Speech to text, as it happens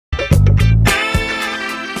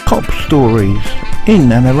top stories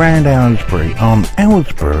in and around Aylesbury on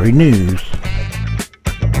Aylesbury News.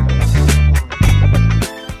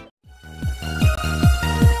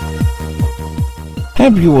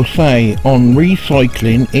 Have your say on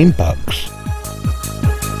recycling in Bucks.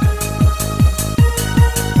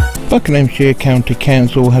 Buckinghamshire County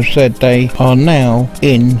Council have said they are now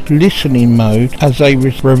in listening mode as they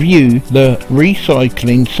review the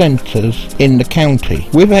recycling centres in the county.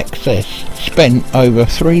 With excess spent over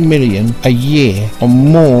 $3 million a year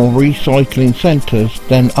on more recycling centres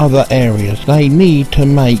than other areas, they need to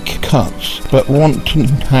make cuts but want to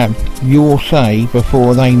have your say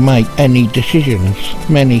before they make any decisions.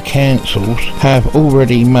 Many councils have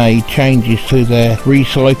already made changes to their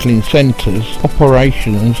recycling centres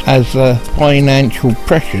operations as the financial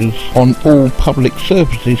pressures on all public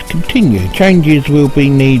services continue. Changes will be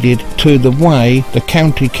needed to the way the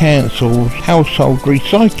County Council's Household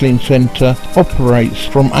Recycling Centre operates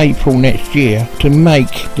from April next year to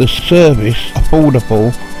make the service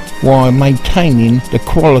affordable while maintaining the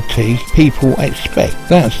quality people expect.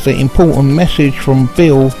 That's the important message from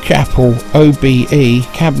Bill Chappell, OBE,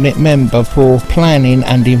 Cabinet Member for Planning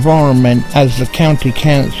and Environment, as the County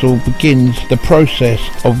Council begins the process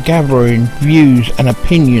of gathering views and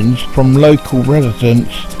opinions from local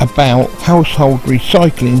residents about household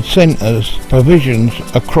recycling centres provisions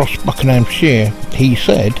across Buckinghamshire. He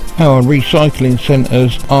said, "Our recycling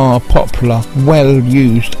centres are popular, well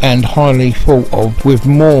used and highly thought of, with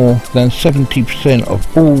more than 70% of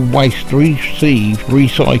all waste received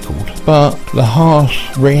recycled. But the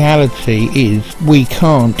harsh reality is we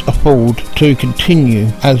can't afford to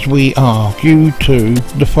continue as we are due to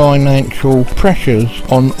the financial pressures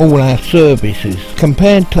on all our services.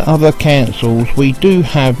 Compared to other councils, we do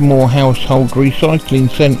have more household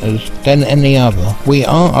recycling centres than any other. We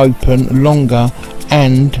are open longer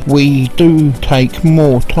and we do take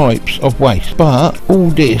more types of waste, but all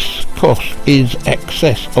this cost is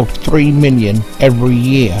excess of $3 million every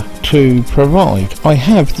year to provide. I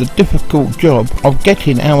have the difficult job of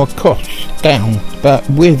getting our costs down, but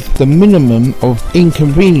with the minimum of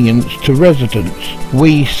inconvenience to residents.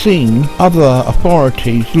 We've seen other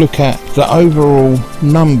authorities look at the overall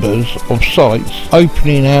numbers of sites,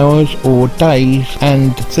 opening hours or days,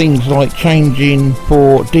 and things like changing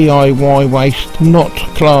for DIY waste not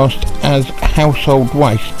classed as household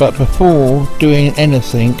waste. But before doing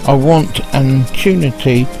anything, I want an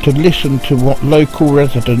opportunity to listen to what local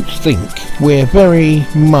residents think. We're very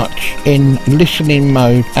much in listening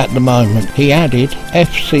mode at the moment," he added.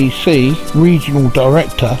 FCC Regional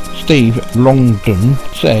Director Steve Longdon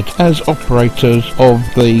said, "As operators of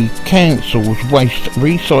the Council's Waste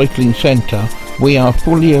Recycling Centre, we are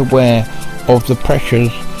fully aware of the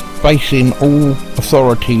pressures facing all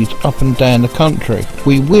authorities up and down the country.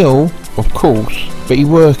 We will, of course, be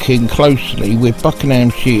working closely with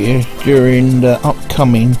Buckinghamshire during the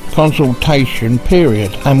upcoming consultation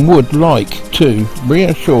period and would like to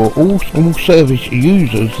reassure all service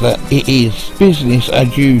users that it is business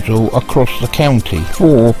as usual across the county.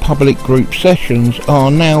 4 public group sessions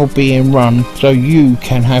are now being run so you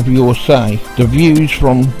can have your say. The views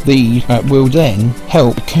from these will then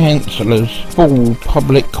help councillors' full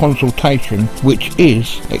public consultation, which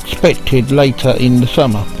is expected later in the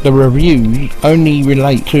summer. The reviews only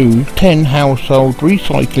relate to 10 household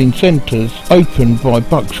recycling centres opened by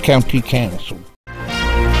Bucks County Council."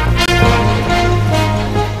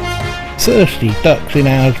 Thirsty ducks in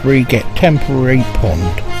Aylesbury get temporary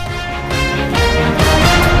pond.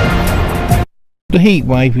 The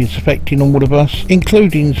heatwave is affecting all of us,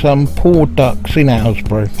 including some poor ducks in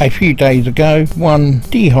Aylesbury. A few days ago, one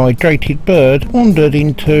dehydrated bird wandered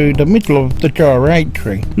into the middle of the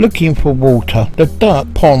gyratory looking for water. The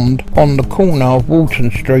duck pond on the corner of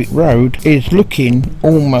Walton Street road is looking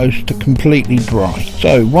almost completely dry.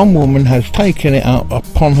 So one woman has taken it up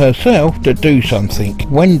upon herself to do something.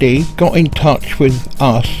 Wendy got in touch with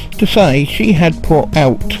us to say she had put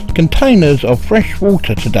out containers of fresh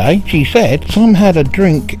water today. She said some had a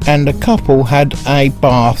drink and a couple had a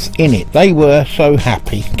bath in it. They were so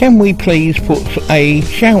happy. Can we please put a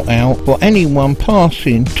shout out for anyone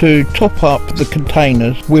passing to top up the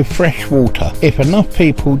containers with fresh water? If enough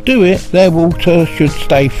people do it, their water should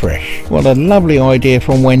stay fresh. What a lovely idea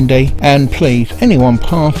from Wendy. And please, anyone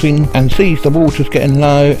passing and sees the water's getting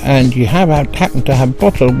low and you happen to have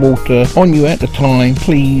bottled water on you at the time,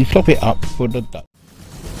 please top it up for the duck.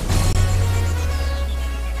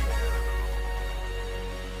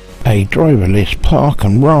 A driverless park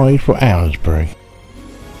and ride for Aylesbury.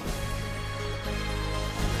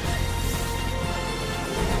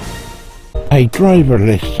 A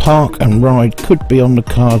driverless park and ride could be on the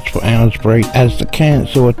cards for Aylesbury as the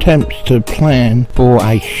council attempts to plan for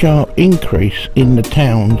a sharp increase in the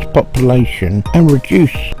town's population and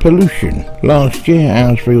reduce pollution. Last year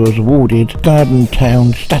Aylesbury was awarded Garden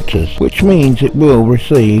Town status, which means it will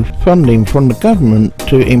receive funding from the government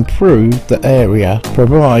to improve the area,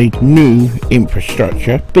 provide new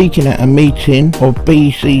infrastructure. Speaking at a meeting of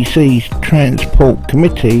BCC's Transport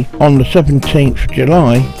Committee on the 17th of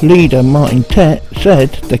July, leader Martin Tett said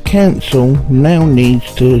the council now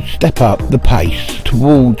needs to step up the pace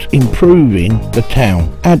towards improving the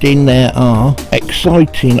town, adding there are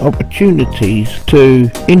exciting opportunities to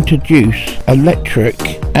introduce electric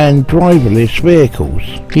and driverless vehicles.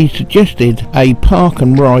 He suggested a park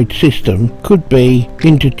and ride system could be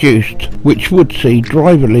introduced which would see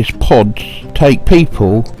driverless pods take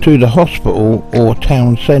people to the hospital or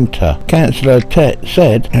town centre. Councillor Tett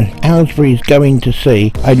said Aylesbury is going to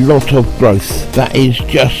see a lot of growth. That is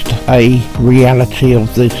just a reality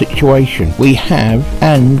of the situation we have,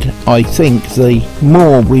 and I think the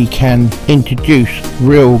more we can introduce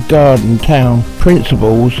real garden town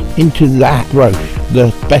principles into that growth,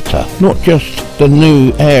 the better. Not just the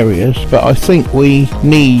new areas, but I think we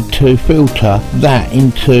need to filter that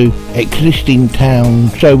into existing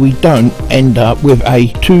towns so we don't end up with a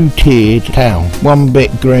two-tiered town, one bit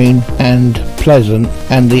green and pleasant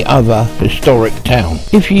and the other historic town.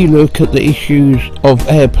 If you look at the issues of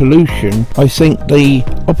air pollution, I think the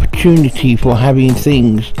opportunity for having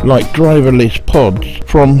things like driverless pods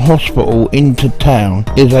from hospital into town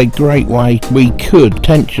is a great way. We could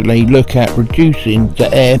potentially look at reducing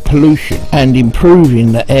the air pollution and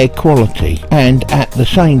improving the air quality, and at the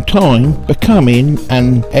same time becoming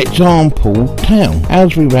an example town.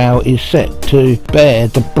 Aylesbury Vale is set to bear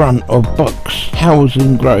the brunt of Bucks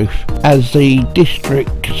housing growth as the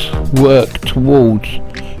districts work towards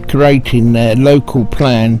creating their local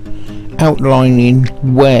plan outlining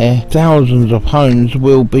where thousands of homes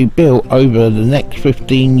will be built over the next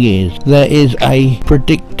 15 years. There is a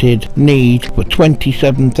predicted need for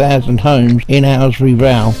 27,000 homes in Aylesbury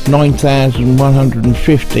Vale,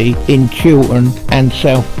 9,150 in Chiltern and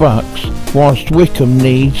South Bucks, whilst Wickham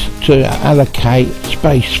needs to allocate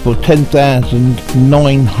space for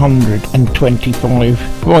 10,925.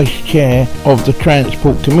 Vice Chair of the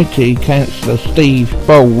Transport Committee, Councillor Steve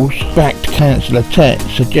Bowles, backed Councillor Tett's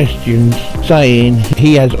suggestions, saying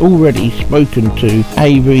he has already spoken to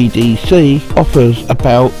AVDC offers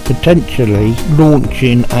about potentially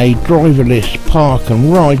launching a driverless park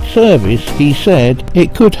and ride service. He said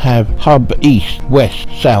it could have hub east, west,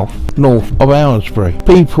 south, north of Aylesbury.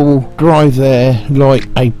 People drive there like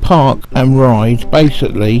a park and ride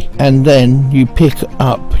basically, and then you pick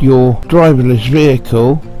up your driverless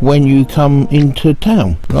vehicle when you come into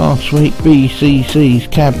town. Last week BCC's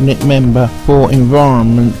Cabinet Member for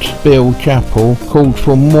Environment Bill Chappell called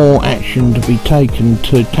for more action to be taken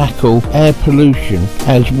to tackle air pollution,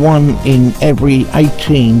 as 1 in every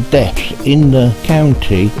 18 deaths in the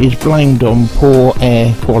county is blamed on poor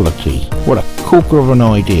air quality. What a corker of an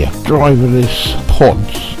idea. Driverless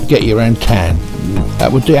pods get you around town.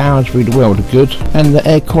 That would do Aylesbury the world of good, and the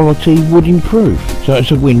air quality would improve. So it's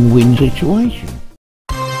a win-win situation.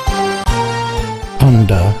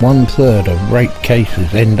 Under 1/3 of rape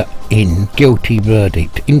cases end up in guilty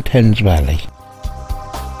verdict in Thames Valley.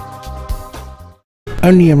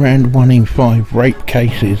 Only around 1 in 5 rape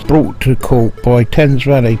cases brought to court by Thames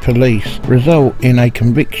Valley Police result in a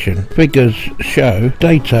conviction. Figures show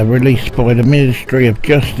data released by the Ministry of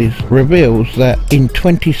Justice reveals that in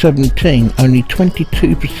 2017 only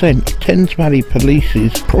 22% of Thames Valley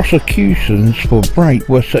Police's prosecutions for rape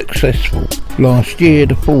were successful. Last year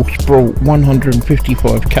the force brought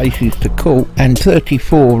 155 cases to court and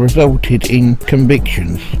 34 resulted in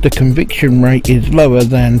convictions. The conviction rate is lower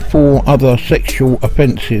than for other sexual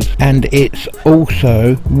offences, and it's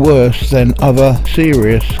also worse than other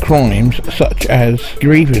serious crimes such as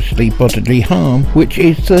grievously bodily harm, which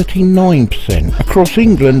is 39%. Across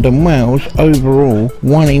England and Wales, overall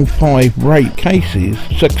 1 in 5 rape cases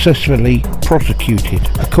successfully prosecuted,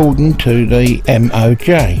 according to the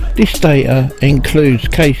MOJ. This data includes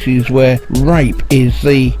cases where rape is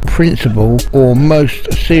the principal or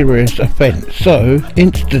most serious offence, so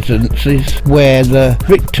instances where the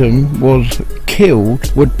victim was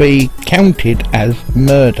killed would be counted as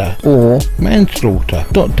murder or manslaughter.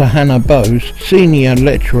 Dr. Hannah Bowes, senior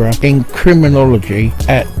lecturer in criminology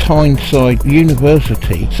at Tyneside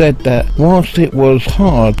University, said that whilst it was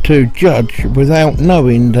hard to judge without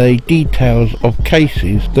knowing the details of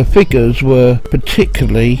cases, the figures were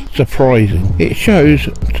particularly surprising. It shows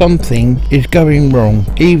something is going wrong,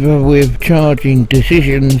 either with charging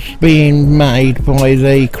decisions being made by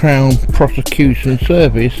the Crown Prosecution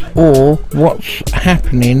Service or what's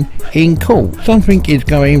happening in court. Something is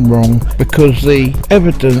going wrong because the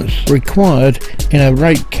evidence required in a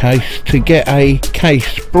rape case to get a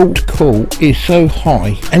case brought to court is so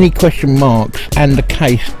high, any question marks, and the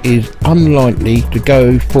case is unlikely to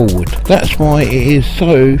go forward. That's why it is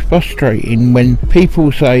so frustrating when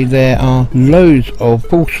people say there are loads of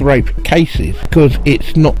false rape cases, because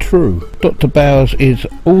it's not true. Dr. Bowes is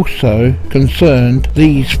also concerned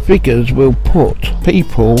these figures will put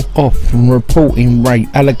people off from reporting rape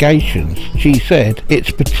allegations. She said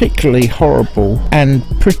it's particularly horrible and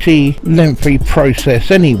pretty lengthy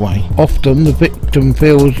process anyway. Often the victim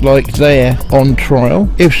feels like they're on trial.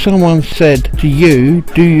 If someone said to you,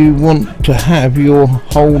 do you want to have your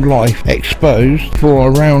whole life exposed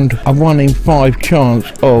for around a 1 in 5 chance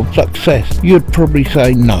of success, you'd probably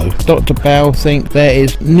say no. Dr. Bowes thinks there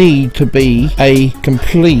is need to be a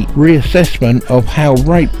complete reassessment of how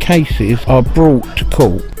rape cases are brought to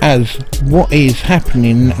court, as what is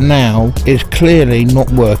happening now is clearly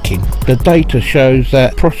not working. The data shows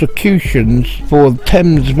that prosecutions for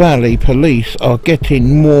Thames Valley Police are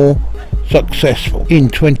getting more successful. In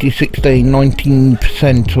 2016,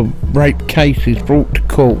 19% of rape cases brought to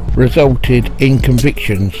court resulted in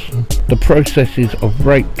convictions. The processes of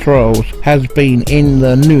rape trials has been in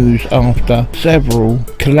the news after several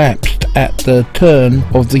collapsed at the turn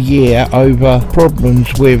of the year over problems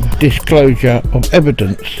with disclosure of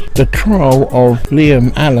evidence. The trial of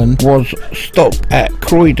Liam Allen was stopped at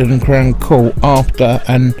Croydon Crown Court after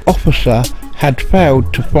an officer had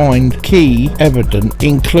failed to find key evidence,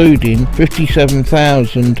 including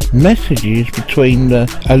 57,000 messages between the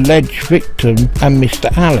alleged victim and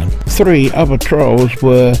Mr. Allen. 3 other trials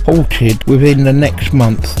were halted within the next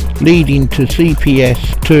month, leading to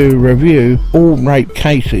CPS to review all rape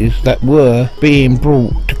cases that were being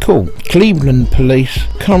brought to court. Cleveland Police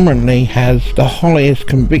currently has the highest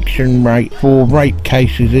conviction rate for rape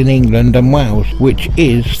cases in England and Wales, which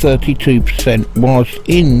is 32%, whilst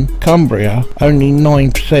in Cumbria only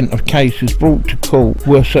 9% of cases brought to court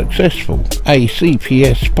were successful. A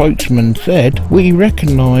CPS spokesman said, "We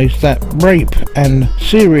recognise that rape and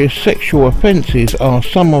serious sexual offences are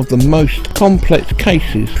some of the most complex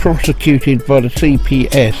cases prosecuted by the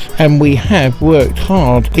CPS, and we have worked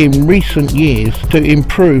hard in recent years to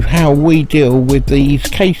improve how we deal with these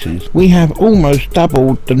cases. We have almost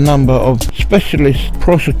doubled the number of specialist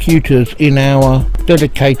prosecutors in our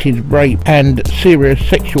dedicated rape and serious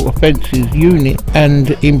sexual offences unit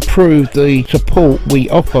and improved the support we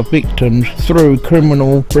offer victims through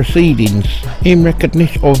criminal proceedings. In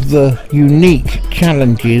recognition of the unique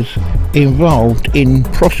challenges involved in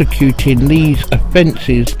prosecuting these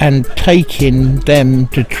offences and taking them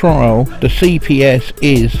to trial, the CPS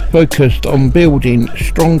is focused on building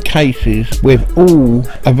strong cases with all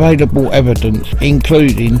available evidence,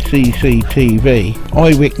 including CCTV,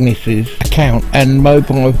 eyewitnesses account and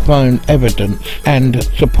mobile phone evidence, and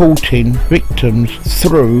supporting victims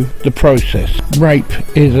through the process. Rape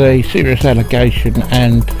is a serious allegation,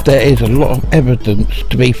 and there is a lot of evidence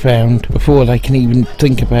to be found before they can even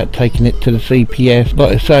think about taking it to the CPS.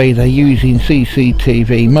 Like I say, they're using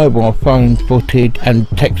CCTV, mobile phone footage and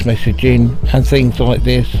text messaging and things like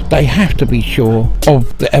this. They have to be sure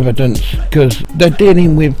of the evidence because they're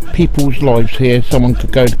dealing with people's lives here. Someone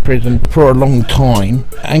could go to prison for a long time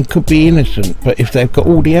and could be innocent, but if they've got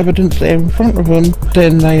all the evidence there in front of them,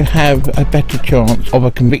 then they have a better chance of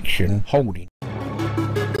a conviction holding.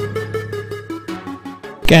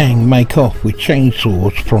 Gang make off with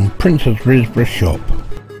chainsaws from Princess Risborough shop.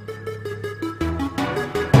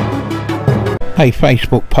 A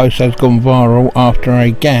Facebook post has gone viral after a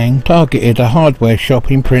gang targeted a hardware shop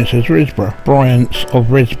in Princess Risborough, Bryant's of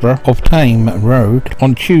Risborough of Tame Road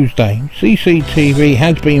on Tuesday. CCTV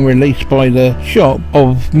has been released by the shop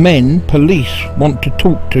of men police want to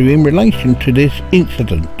talk to in relation to this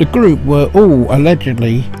incident. The group were all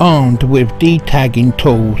allegedly armed with de-tagging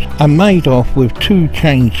tools and made off with 2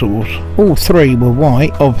 chainsaws. All 3 were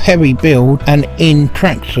white, of heavy build and in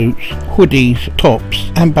tracksuits, hoodies, tops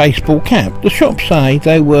and baseball cap. The shop Cops say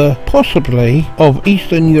they were possibly of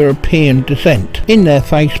Eastern European descent. In their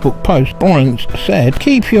Facebook post, Bryant said,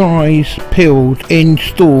 "Keep your eyes peeled in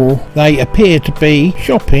store. They appear to be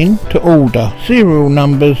shopping to order. Serial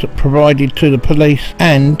numbers provided to the police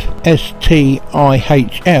and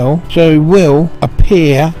STIHL, so will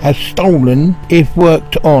appear as stolen if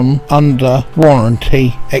worked on under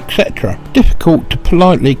warranty, etc." Difficult to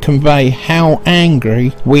politely convey how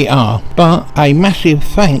angry we are, but a massive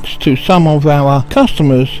thanks to some of our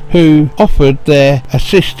customers who offered their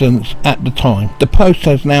assistance at the time. The post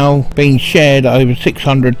has now been shared over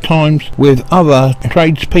 600 times, with other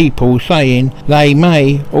tradespeople saying they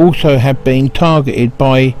may also have been targeted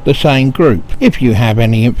by the same group. If you have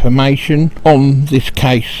any information on this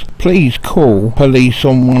case, please call police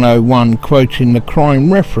on 101 quoting the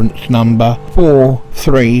crime reference number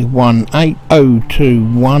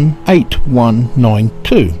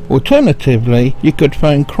 4318-021-8192. Alternatively, you could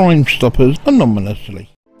phone Crime Stoppers anonymously.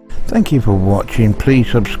 Thank you for watching.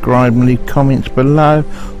 Please subscribe and leave comments below.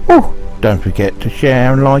 Oh, don't forget to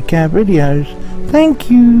share and like our videos.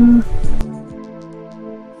 Thank you.